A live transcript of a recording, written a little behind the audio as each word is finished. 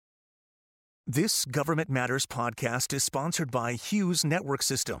This Government Matters podcast is sponsored by Hughes Network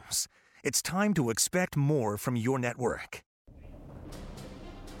Systems. It's time to expect more from your network.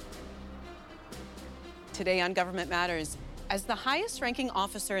 Today on Government Matters, as the highest-ranking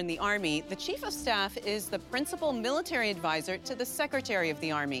officer in the Army, the Chief of Staff is the principal military advisor to the Secretary of the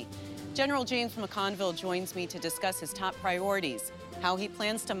Army. General James McConville joins me to discuss his top priorities, how he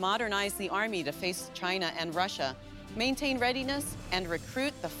plans to modernize the Army to face China and Russia, maintain readiness, and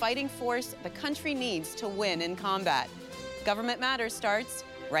recruit the fighting force the country needs to win in combat. Government Matters starts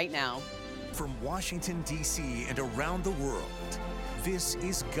right now. From Washington, D.C. and around the world, this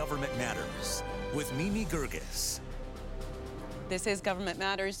is Government Matters with Mimi Gerges. This is Government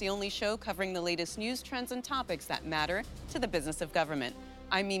Matters, the only show covering the latest news, trends, and topics that matter to the business of government.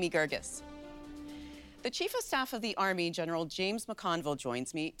 I'm Mimi Gerges. The Chief of Staff of the Army, General James McConville,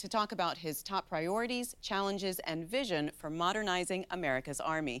 joins me to talk about his top priorities, challenges, and vision for modernizing America's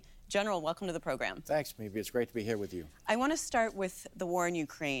Army. General, welcome to the program. Thanks, Mimi. It's great to be here with you. I want to start with the war in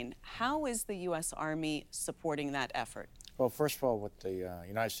Ukraine. How is the U.S. Army supporting that effort? Well, first of all, what the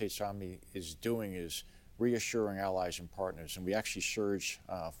United States Army is doing is reassuring allies and partners, and we actually surge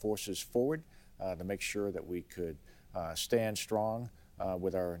forces forward to make sure that we could stand strong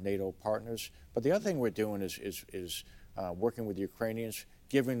with our NATO partners. But the other thing we're doing is working with the Ukrainians,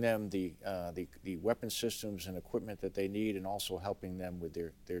 giving them the weapon systems and equipment that they need, and also helping them with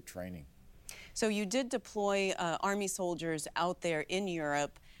their training. So you did deploy Army soldiers out there in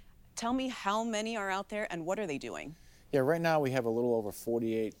Europe. Tell me how many are out there and what are they doing? Yeah, right now we have a little over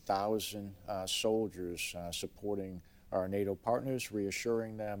 48,000 soldiers supporting our NATO partners,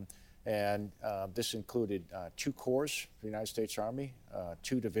 reassuring them. And this included 2 corps for the United States Army,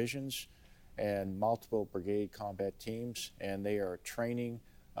 2 divisions, and multiple brigade combat teams. And they are training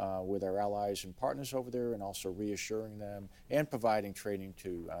with our allies and partners over there, and also reassuring them and providing training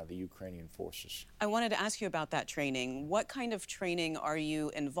to the Ukrainian forces. I wanted to ask you about that training. What kind of training are you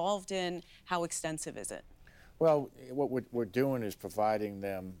involved in? How extensive is it? Well, what we're doing is providing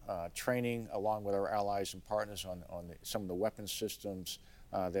them training along with our allies and partners on some of the weapon systems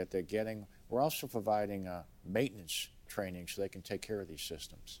that they're getting. We're also providing maintenance training so they can take care of these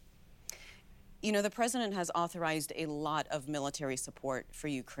systems. You know, the president has authorized a lot of military support for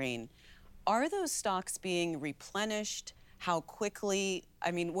Ukraine. Are those stocks being replenished? How quickly? I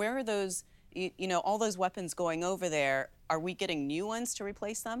mean, where are those, all those weapons going over there? Are we getting new ones to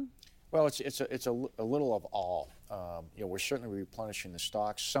replace them? Well, it's a little of all. We're certainly replenishing the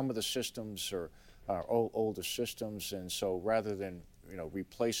stocks. Some of the systems are older systems, and so rather than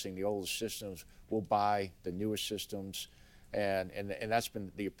replacing the older systems, we'll buy the newer systems, and that's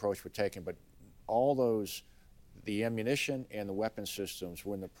been the approach we're taking. But all those, the ammunition and the weapon systems,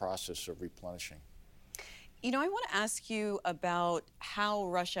 we're in the process of replenishing. I want to ask you about how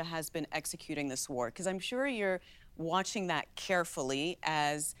Russia has been executing this war, because I'm sure you're watching that carefully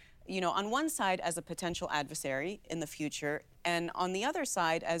as, on one side as a potential adversary in the future, and on the other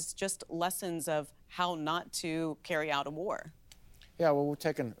side as just lessons of how not to carry out a war. Yeah, well, we're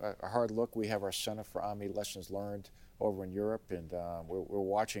taking a hard look. We have our Center for Army Lessons Learned over in Europe, and we're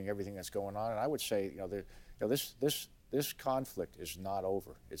watching everything that's going on. And I would say, this conflict is not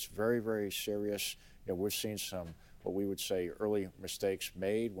over. It's very, very serious. We're seeing some, what we would say, early mistakes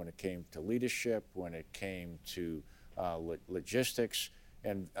made when it came to leadership, when it came to logistics,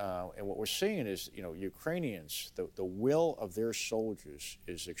 and what we're seeing is, Ukrainians, the will of their soldiers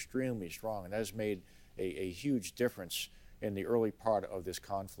is extremely strong, and that has made a huge difference in the early part of this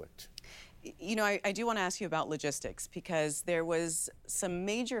conflict. I do want to ask you about logistics, because there was some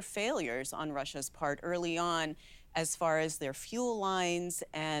major failures on Russia's part early on as far as their fuel lines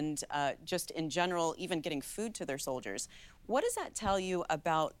and just in general, even getting food to their soldiers. What does that tell you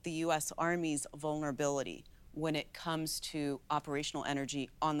about the U.S. Army's vulnerability when it comes to operational energy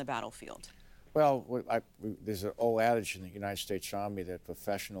on the battlefield? Well, there's an old adage in the United States Army that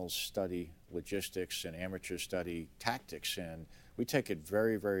professionals study logistics and amateurs study tactics, and we take it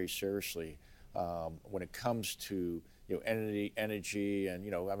very, very seriously when it comes to energy, and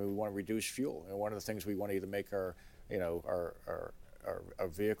we want to reduce fuel. And one of the things we want to either make our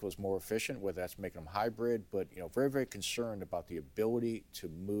vehicles more efficient, whether that's making them hybrid, but very, very concerned about the ability to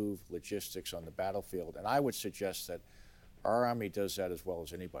move logistics on the battlefield. And I would suggest that our Army does that as well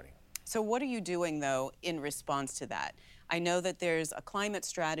as anybody. So what are you doing, though, in response to that? I know that there's a climate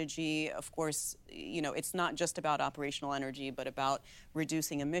strategy. Of course, it's not just about operational energy, but about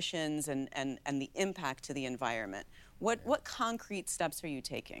reducing emissions and the impact to the environment. What concrete steps are you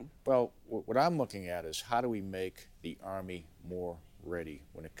taking? Well, what I'm looking at is how do we make the Army more ready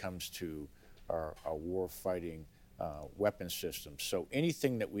when it comes to our war-fighting weapon systems. So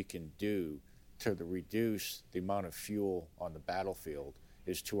anything that we can do to reduce the amount of fuel on the battlefield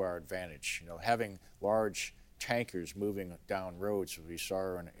is to our advantage. Having large tankers moving down roads, as we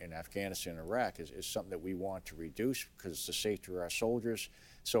saw in Afghanistan and Iraq, is something that we want to reduce because it's the safety of our soldiers.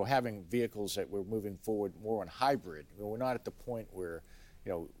 So having vehicles that we're moving forward more on hybrid, we're not at the point where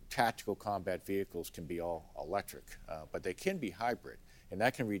tactical combat vehicles can be all electric, but they can be hybrid, and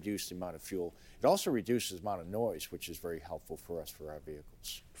that can reduce the amount of fuel. It also reduces the amount of noise, which is very helpful for us for our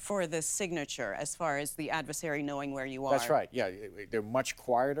vehicles. For the signature, as far as the adversary knowing where you are. That's right, yeah. They're much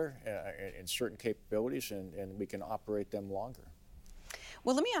quieter in certain capabilities, and we can operate them longer.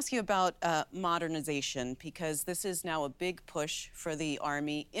 Well, let me ask you about modernization, because this is now a big push for the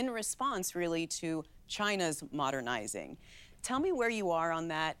Army in response, really, to China's modernizing. Tell me where you are on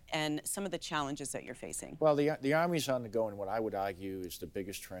that and some of the challenges that you're facing. Well, the Army's undergoing what I would argue is the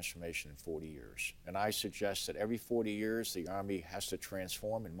biggest transformation in 40 years. And I suggest that every 40 years, the Army has to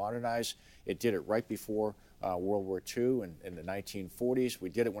transform and modernize. It did it right before World War II in the 1940s. We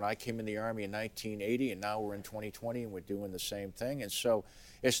did it when I came in the Army in 1980, and now we're in 2020, and we're doing the same thing. And so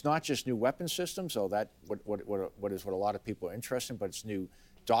it's not just new weapon systems, though that what is what a lot of people are interested in, but it's new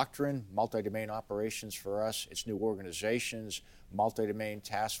doctrine, multi-domain operations for us. It's new organizations, multi-domain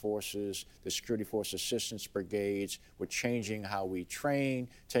task forces, the security force assistance brigades. We're changing how we train,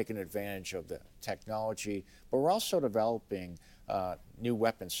 taking advantage of the technology, but we're also developing new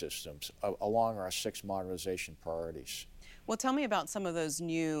weapon systems along our 6 modernization priorities. Well, tell me about some of those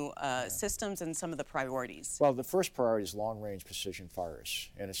new systems and some of the priorities. Well, the first priority is long-range precision fires,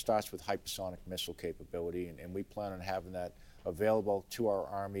 and it starts with hypersonic missile capability, and we plan on having that available to our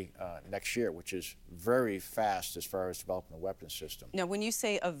Army next year, which is very fast as far as developing a weapon system. Now, when you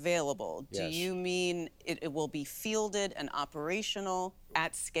say available, do Yes. you mean it will be fielded and operational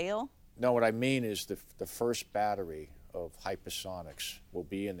at scale? No, what I mean is the first battery of hypersonics will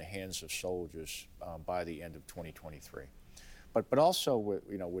be in the hands of soldiers by the end of 2023. But also,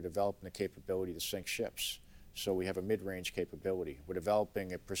 we're developing the capability to sink ships. So we have a mid-range capability. We're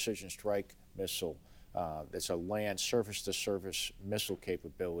developing a precision strike missile that's a land surface-to-surface missile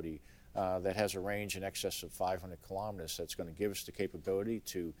capability that has a range in excess of 500 kilometers. That's going to give us the capability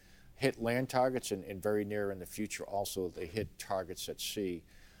to hit land targets and very near in the future also they hit targets at sea.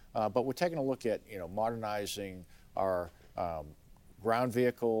 But we're taking a look at modernizing our ground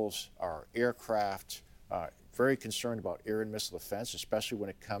vehicles, our aircraft. Very concerned about air and missile defense, especially when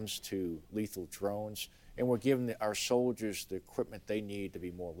it comes to lethal drones. And we're giving our soldiers the equipment they need to be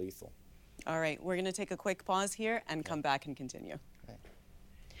more lethal. All right, we're going to take a quick pause here and come back and continue. Okay.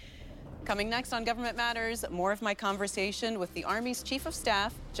 Coming next on Government Matters, more of my conversation with the Army's Chief of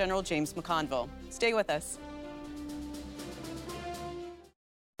Staff, General James McConville. Stay with us.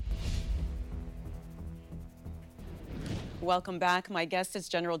 Welcome back. My guest is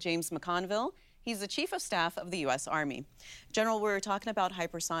General James McConville. He's the Chief of Staff of the U.S. Army. General, we're talking about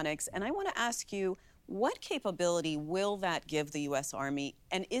hypersonics, and I want to ask you, what capability will that give the U.S. Army,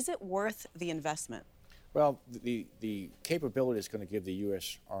 and is it worth the investment? Well, the capability it's going to give the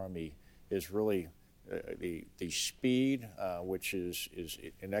U.S. Army is really the speed, which is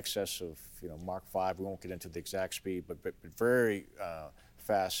in excess of Mach 5. We won't get into the exact speed, but very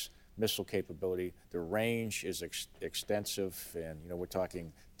fast missile capability. The range is extensive, and we're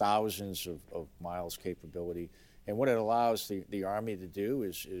talking thousands of miles capability. And what it allows the Army to do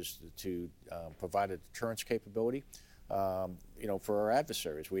is to provide a deterrence capability. For our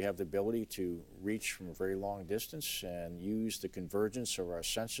adversaries, we have the ability to reach from a very long distance and use the convergence of our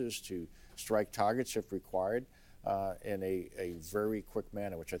sensors to strike targets if required in a very quick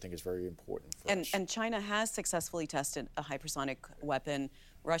manner, which I think is very important for us. And China has successfully tested a hypersonic weapon.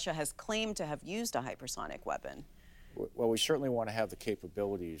 Russia has claimed to have used a hypersonic weapon. Well, we certainly want to have the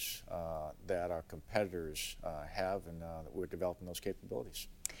capabilities that our competitors have, and we're developing those capabilities.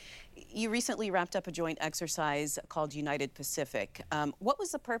 You recently wrapped up a joint exercise called United Pacific. What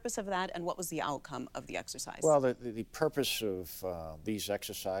was the purpose of that, and what was the outcome of the exercise? Well, the purpose of these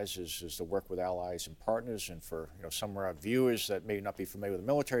exercises is to work with allies and partners, and for some of our viewers that may not be familiar with the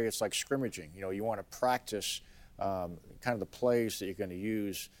military, it's like scrimmaging. You want to practice kind of the plays that you're going to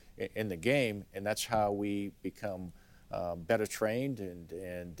use in the game, and that's how we become better trained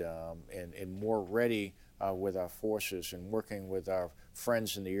and more ready with our forces and working with our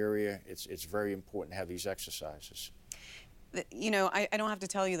friends in the area. It's very important to have these exercises. I don't have to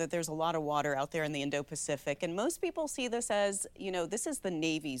tell you that there's a lot of water out there in the Indo-Pacific, and most people see this as, this is the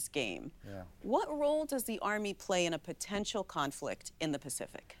Navy's game. Yeah. What role does the Army play in a potential conflict in the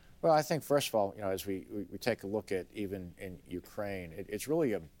Pacific? Well, I think, first of all, as we take a look at even in Ukraine, it's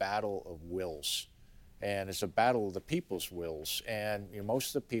really a battle of wills. And it's a battle of the people's wills. And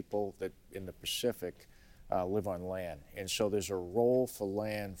most of the people that in the Pacific live on land. And so there's a role for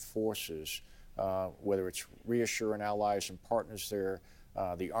land forces, whether it's reassuring allies and partners there.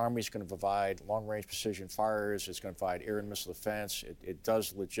 The Army is going to provide long-range precision fires. It's going to provide air and missile defense. It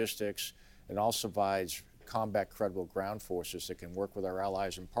does logistics. It also provides combat credible ground forces that can work with our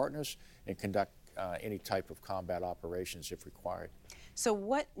allies and partners and conduct any type of combat operations if required. So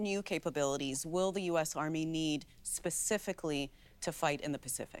what new capabilities will the U.S. Army need specifically to fight in the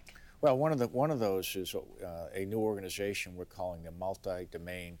Pacific? Well, one of those is a new organization we're calling the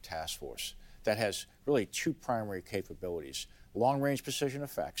Multi-Domain Task Force that has really two primary capabilities. Long-range precision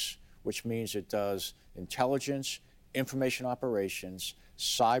effects, which means it does intelligence, information operations,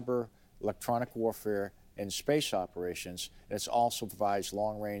 cyber, electronic warfare, and space operations. And it also provides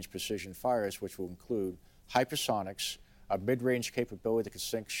long-range precision fires, which will include hypersonics, a mid-range capability that can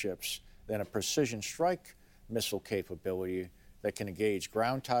sink ships, then a precision strike missile capability that can engage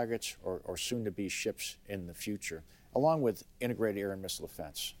ground targets or soon-to-be ships in the future, along with integrated air and missile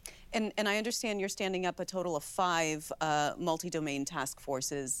defense. And I understand you're standing up a total of 5 multi-domain task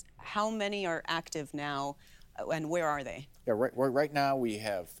forces. How many are active now, and where are they? Yeah, right now we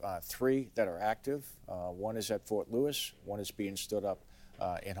have 3 that are active. One is at Fort Lewis, one is being stood up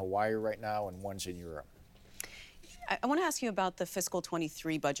in Hawaii right now, and one's in Europe. I want to ask you about the fiscal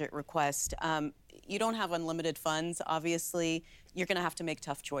 23 budget request. You don't have unlimited funds, obviously. You're going to have to make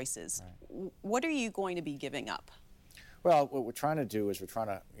tough choices. Right. What are you going to be giving up? Well, what we're trying to do is we're trying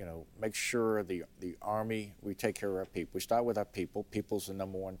to, make sure the Army, we take care of our people. We start with our people. People's the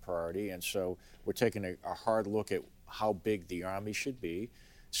 #1 priority, and so we're taking a hard look at how big the Army should be.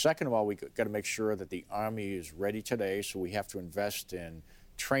 Second of all, we got to make sure that the Army is ready today, so we have to invest in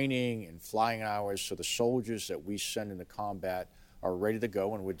training and flying hours so the soldiers that we send into combat are ready to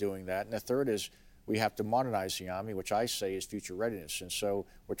go, and we're doing that. And the third is we have to modernize the Army, which I say is future readiness. And so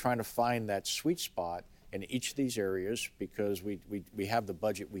we're trying to find that sweet spot in each of these areas because we have the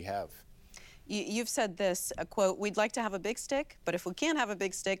budget we have. You've said this, quote, we'd like to have a big stick, but if we can't have a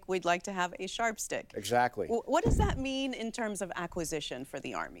big stick, we'd like to have a sharp stick. Exactly. What does that mean in terms of acquisition for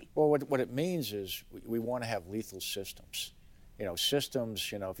the Army? Well, what it means is we want to have lethal systems.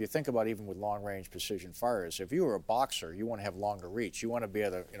 Systems, if you think about even with long-range precision fires, if you were a boxer, you want to have longer reach. You want to be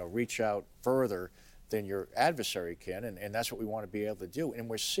able to, reach out further than your adversary can, and that's what we want to be able to do. And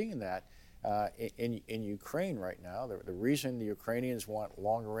we're seeing that in Ukraine right now. The reason the Ukrainians want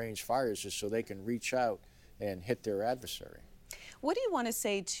longer-range fires is so they can reach out and hit their adversary. What do you want to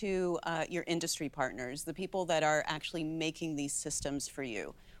say to your industry partners, the people that are actually making these systems for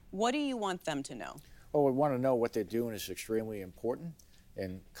you? What do you want them to know? Well, we want to know what they're doing is extremely important,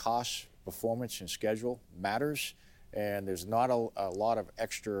 and cost, performance, and schedule matters, and there's not a lot of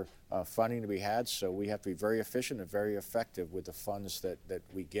extra funding to be had, so we have to be very efficient and very effective with the funds that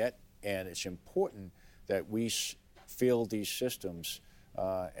we get, and it's important that we field these systems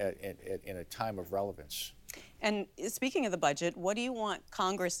in a time of relevance. And speaking of the budget, what do you want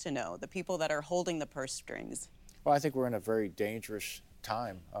Congress to know, the people that are holding the purse strings? Well, I think we're in a very dangerous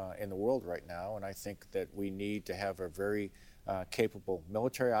time in the world right now, and I think that we need to have a very capable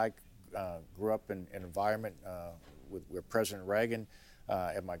military. I grew up in an environment where President Reagan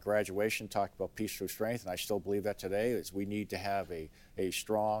at my graduation talked about peace through strength, and I still believe that today, is we need to have a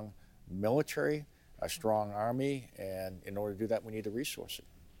strong military, a strong Army, and in order to do that, we need to resource it.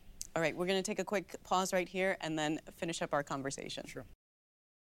 All right, we're going to take a quick pause right here and then finish up our conversation. Sure.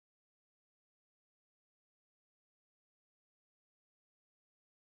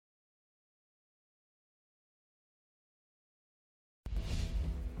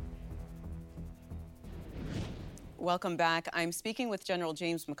 Welcome back. I'm speaking with General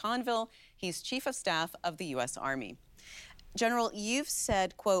James McConville. He's Chief of Staff of the U.S. Army. General, you've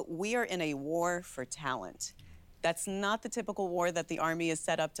said, quote, we are in a war for talent. That's not the typical war that the Army is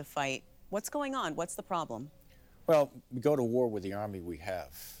set up to fight. What's going on? What's the problem? Well, we go to war with the Army we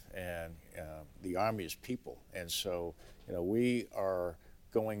have, and the Army is people. And so, we are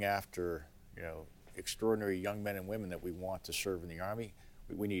going after, extraordinary young men and women that we want to serve in the Army.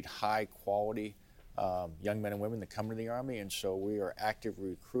 We need high quality young men and women that come to the Army, and so we are actively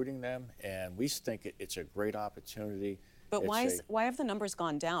recruiting them, and we think it's a great opportunity. But why have the numbers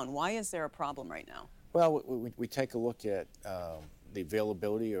gone down? Why is there a problem right now? Well, we take a look at the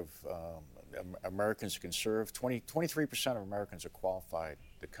availability of Americans who can serve. 23% of Americans are qualified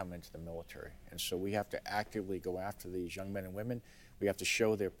to come into the military, and so we have to actively go after these young men and women. We have to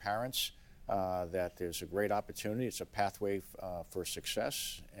show their parents that there's a great opportunity. It's a pathway for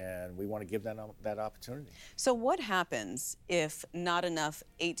success, and we want to give them that opportunity. So what happens if not enough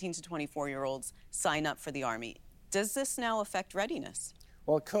 18 to 24-year-olds sign up for the Army? Does this now affect readiness?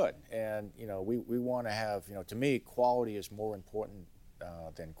 Well, it could, and we want to have, to me, quality is more important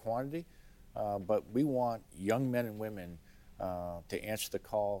than quantity, but we want young men and women to answer the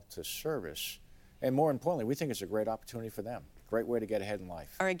call to service, and more importantly, we think it's a great opportunity for them. Great way to get ahead in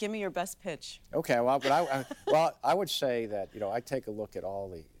life. All right, give me your best pitch. Okay, well, I would say that I take a look at all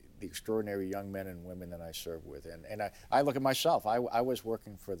the extraordinary young men and women that I serve with, and I look at myself. I was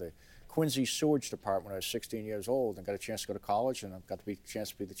working for the Quincy Sewage Department when I was 16 years old and got a chance to go to college, and I've got a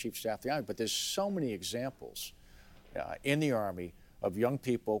chance to be the Chief of Staff of the Army. But there's so many examples in the Army of young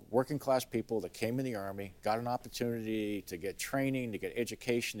people, working class people that came in the Army, got an opportunity to get training, to get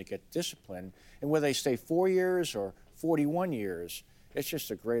education, to get discipline, and whether they stay 4 years or 41 years, it's just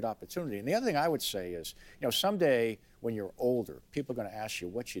a great opportunity. And the other thing I would say is, someday when you're older, people are going to ask you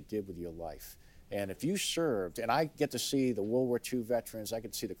what you did with your life. And if you served, and I get to see the World War II veterans, I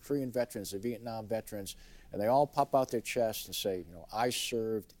get to see the Korean veterans, the Vietnam veterans, and they all pop out their chest and say, I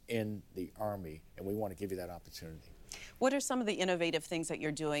served in the Army, and we want to give you that opportunity. What are some of the innovative things that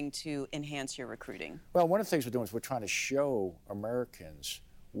you're doing to enhance your recruiting? Well, one of the things we're doing is we're trying to show Americans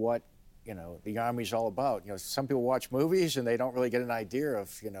what the Army's all about. Some people watch movies and they don't really get an idea of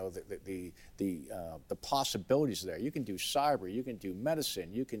the possibilities there. You can do cyber, you can do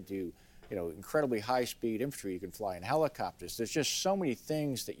medicine, you can do incredibly high-speed infantry. You can fly in helicopters. There's just so many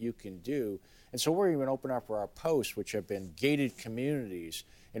things that you can do. And so we're even opening up our posts, which have been gated communities,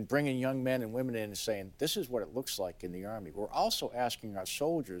 and bringing young men and women in and saying, this is what it looks like in the Army. We're also asking our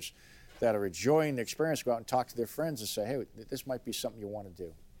soldiers that are enjoying the experience to go out and talk to their friends and say, hey, this might be something you want to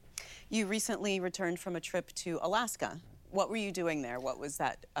do. You recently returned from a trip to Alaska. What were you doing there? What was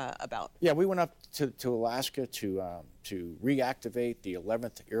that about? Yeah, we went up to Alaska to reactivate the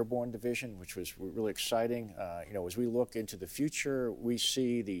 11th Airborne Division, which was really exciting. As we look into the future, we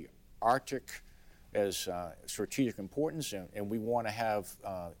see the Arctic as strategic importance, and we want to have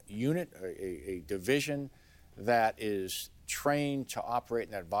a division that is trained to operate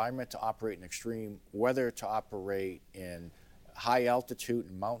in that environment, to operate in extreme weather, to operate in high altitude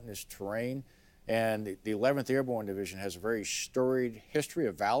and mountainous terrain. And the 11th Airborne Division has a very storied history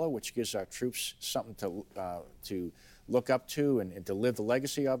of valor, which gives our troops something to look up to and to live the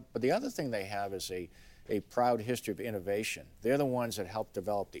legacy of. But the other thing they have is a proud history of innovation. They're the ones that helped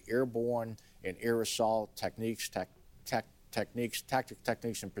develop the airborne and air assault techniques, tactical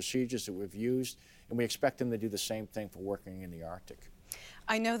techniques and procedures that we've used, and we expect them to do the same thing for working in the Arctic.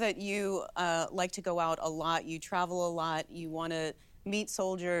 I know that you like to go out a lot, you travel a lot, you want to meet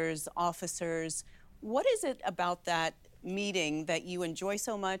soldiers, officers. What is it about that meeting that you enjoy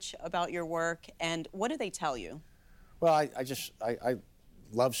so much about your work, and what do they tell you? Well, I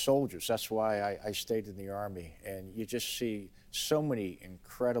love soldiers. That's why I stayed in the Army, and you just see so many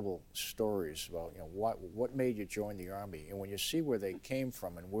incredible stories about what made you join the Army, and when you see where they came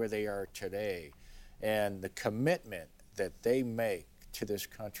from and where they are today, and the commitment that they make to this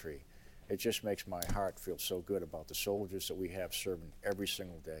country, it just makes my heart feel so good about the soldiers that we have serving every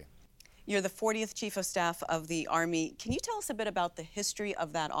single day. You're the 40th Chief of Staff of the Army. Can you tell us a bit about the history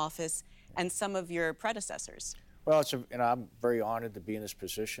of that office and some of your predecessors? Well, I'm very honored to be in this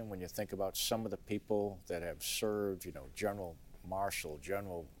position. When you think about some of the people that have served, General Marshall,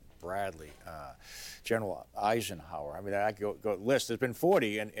 General Bradley, General Eisenhower. I mean, I go list. There's been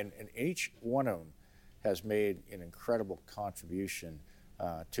 40, and each one of them has made an incredible contribution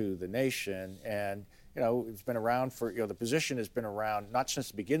to the nation. And it's been around for, the position has been around not since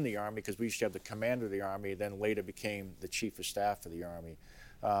the beginning of the Army, because we used to have the commander of the Army, then later became the Chief of Staff of the Army.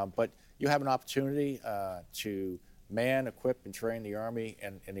 But you have an opportunity to man, equip, and train the Army,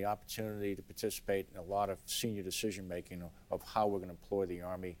 and the opportunity to participate in a lot of senior decision-making of how we're going to employ the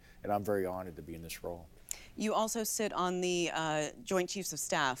Army, and I'm very honored to be in this role. You also sit on the Joint Chiefs of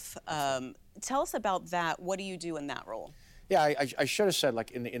Staff. Tell us about that. What do you do in that role? Yeah, I should have said,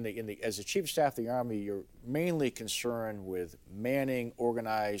 like, as the Chief of Staff of the Army, you're mainly concerned with manning,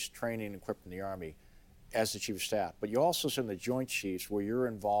 organized, training, and equipping the Army as the Chief of Staff. But you also sit in the Joint Chiefs, where you're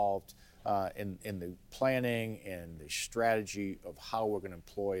involved in the planning and the strategy of how we're going to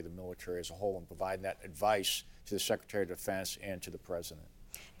employ the military as a whole, and providing that advice to the Secretary of Defense and to the President.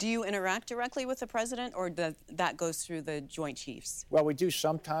 Do you interact directly with the President, or that goes through the Joint Chiefs? Well, we do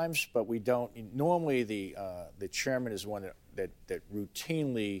sometimes, but we don't. Normally, the Chairman is one that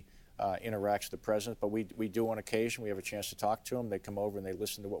routinely interacts with the president, but we do on occasion. We have a chance to talk to them. They come over and they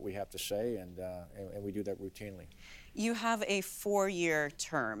listen to what we have to say, and we do that routinely. You have a 4-year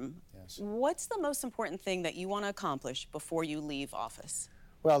term. Yes. What's the most important thing that you want to accomplish before you leave office?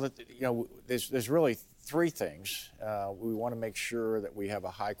 Well, there's really 3 things. We want to make sure that we have a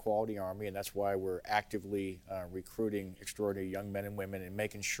high-quality Army, and that's why we're actively recruiting extraordinary young men and women and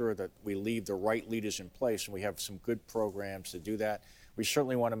making sure that we leave the right leaders in place, and we have some good programs to do that. We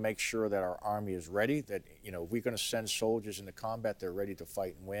certainly want to make sure that our Army is ready, that if we're going to send soldiers into combat, they're ready to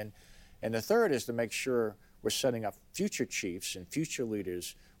fight and win. And the third is to make sure we're setting up future chiefs and future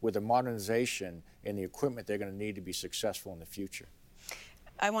leaders with the modernization and the equipment they're going to need to be successful in the future.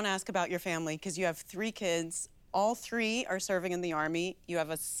 I want to ask about your family, because you have 3 kids. All 3 are serving in the Army. You have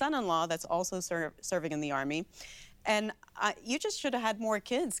a son-in-law that's also serving in the Army. And you just should have had more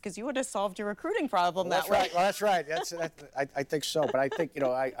kids, because you would have solved your recruiting problem that way. Right. Well, that's right. I think so. But I think,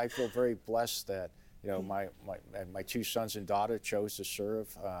 I feel very blessed that, my 2 sons and daughter chose to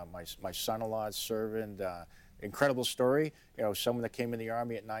serve. My son-in-law is serving. Incredible story. Someone that came in the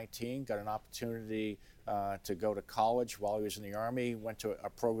Army at 19, got an opportunity to go to college while he was in the Army, went to a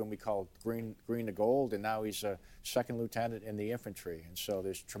program we called Green to Gold, and now he's a 2nd lieutenant in the infantry. And so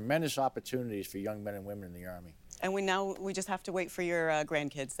there's tremendous opportunities for young men and women in the Army. And we just have to wait for your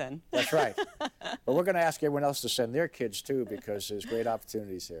grandkids then. That's right. But we're going to ask everyone else to send their kids too, because there's great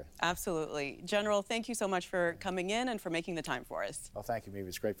opportunities here. Absolutely. General, thank you so much for coming in and for making the time for us. Well, thank you, Mimi.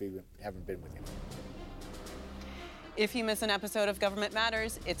 It's great having been with you. If you miss an episode of Government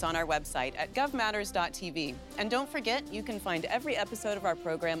Matters, it's on our website at govmatters.tv. And don't forget, you can find every episode of our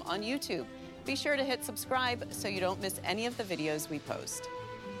program on YouTube. Be sure to hit subscribe so you don't miss any of the videos we post.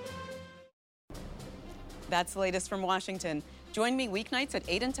 That's the latest from Washington. Join me weeknights at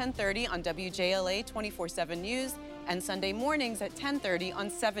 8 and 10:30 on WJLA 24/7 News and Sunday mornings at 10:30 on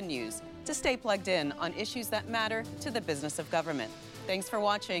 7 News to stay plugged in on issues that matter to the business of government. Thanks for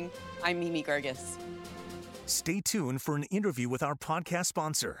watching. I'm Mimi Gerges. Stay tuned for an interview with our podcast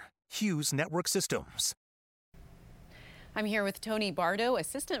sponsor, Hughes Network Systems. I'm here with Tony Bardo,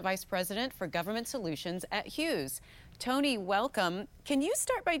 Assistant Vice President for Government Solutions at Hughes. Tony, welcome. Can you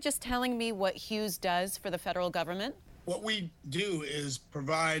start by just telling me what Hughes does for the federal government? What we do is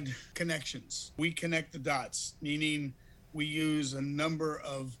provide connections. We connect the dots, meaning we use a number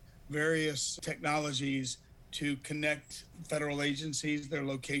of various technologies to connect federal agencies, their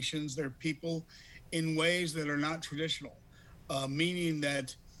locations, their people, in ways that are not traditional, meaning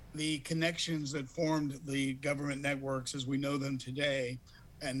that the connections that formed the government networks as we know them today,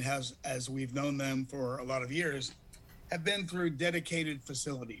 and as we've known them for a lot of years, have been through dedicated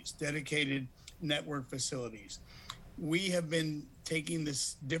facilities, dedicated network facilities. We have been taking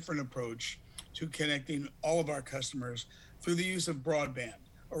this different approach to connecting all of our customers through the use of broadband,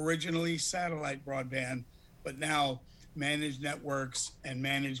 originally satellite broadband, but now managed networks and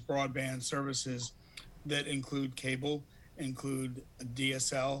managed broadband services that include cable, include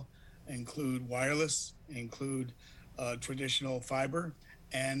DSL, include wireless, include traditional fiber,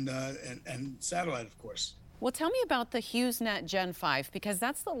 and satellite, of course. Well, tell me about the HughesNet Gen 5, because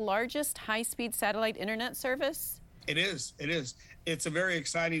that's the largest high-speed satellite internet service. It is. It's a very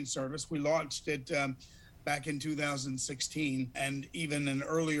exciting service. We launched it back in 2016, and even an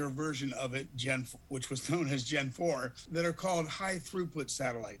earlier version of it, which was known as Gen 4, that are called high-throughput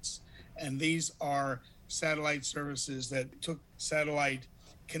satellites. And these are satellite services that took satellite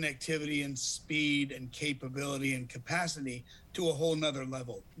connectivity and speed and capability and capacity to a whole nother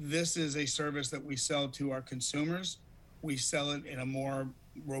level. This is a service that we sell to our consumers. We sell it in a more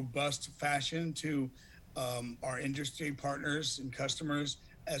robust fashion to our industry partners and customers,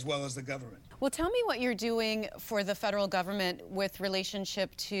 as well as the government. Well, tell me what you're doing for the federal government with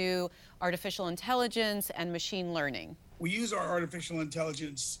relationship to artificial intelligence and machine learning. We use our artificial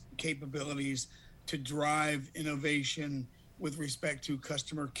intelligence capabilities to drive innovation with respect to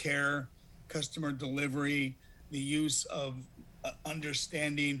customer care, customer delivery, the use of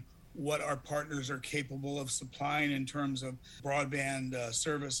understanding what our partners are capable of supplying in terms of broadband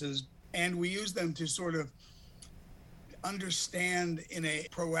services. And we use them to sort of understand in a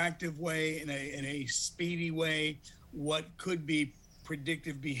proactive way, in a speedy way, what could be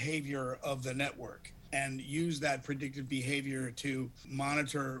predictive behavior of the network, and use that predictive behavior to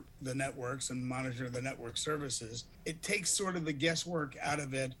monitor the networks and monitor the network services it takes sort of the guesswork out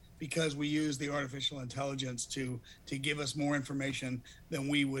of it, because we use the artificial intelligence to give us more information than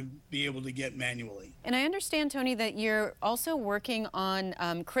we would be able to get manually. And I understand, Tony, that you're also working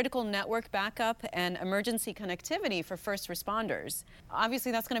on critical network backup and emergency connectivity for first responders.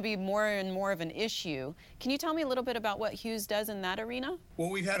 Obviously, that's going to be more and more of an issue. Can you tell me a little bit about what Hughes does in that arena?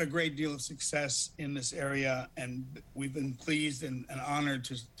 Well, we've had a great deal of success in this area, and we've been pleased and honored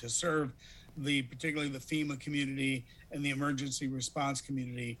to serve particularly the FEMA community and the emergency response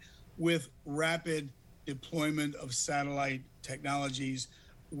community with rapid deployment of satellite technologies,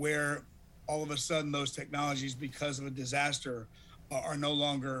 where all of a sudden those technologies, because of a disaster, are no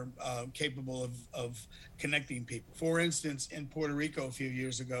longer capable of connecting people. For instance, in Puerto Rico a few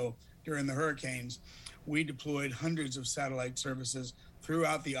years ago during the hurricanes, we deployed hundreds of satellite services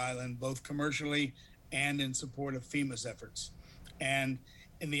throughout the island, both commercially and in support of FEMA's efforts. And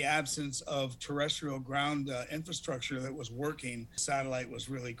in the absence of terrestrial ground infrastructure that was working, satellite was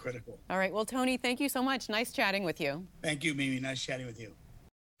really critical. All right. Well, Tony, thank you so much. Nice chatting with you. Thank you, Mimi. Nice chatting with you.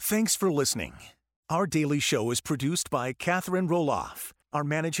 Thanks for listening. Our daily show is produced by Catherine Roloff. Our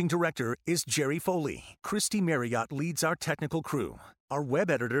managing director is Jerry Foley. Christy Marriott leads our technical crew. Our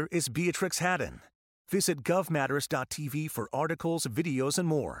web editor is Beatrix Haddon. Visit govmatters.tv for articles, videos, and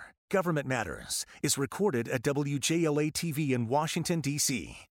more. Government Matters is recorded at WJLA-TV in Washington,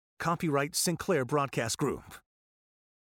 D.C. Copyright Sinclair Broadcast Group.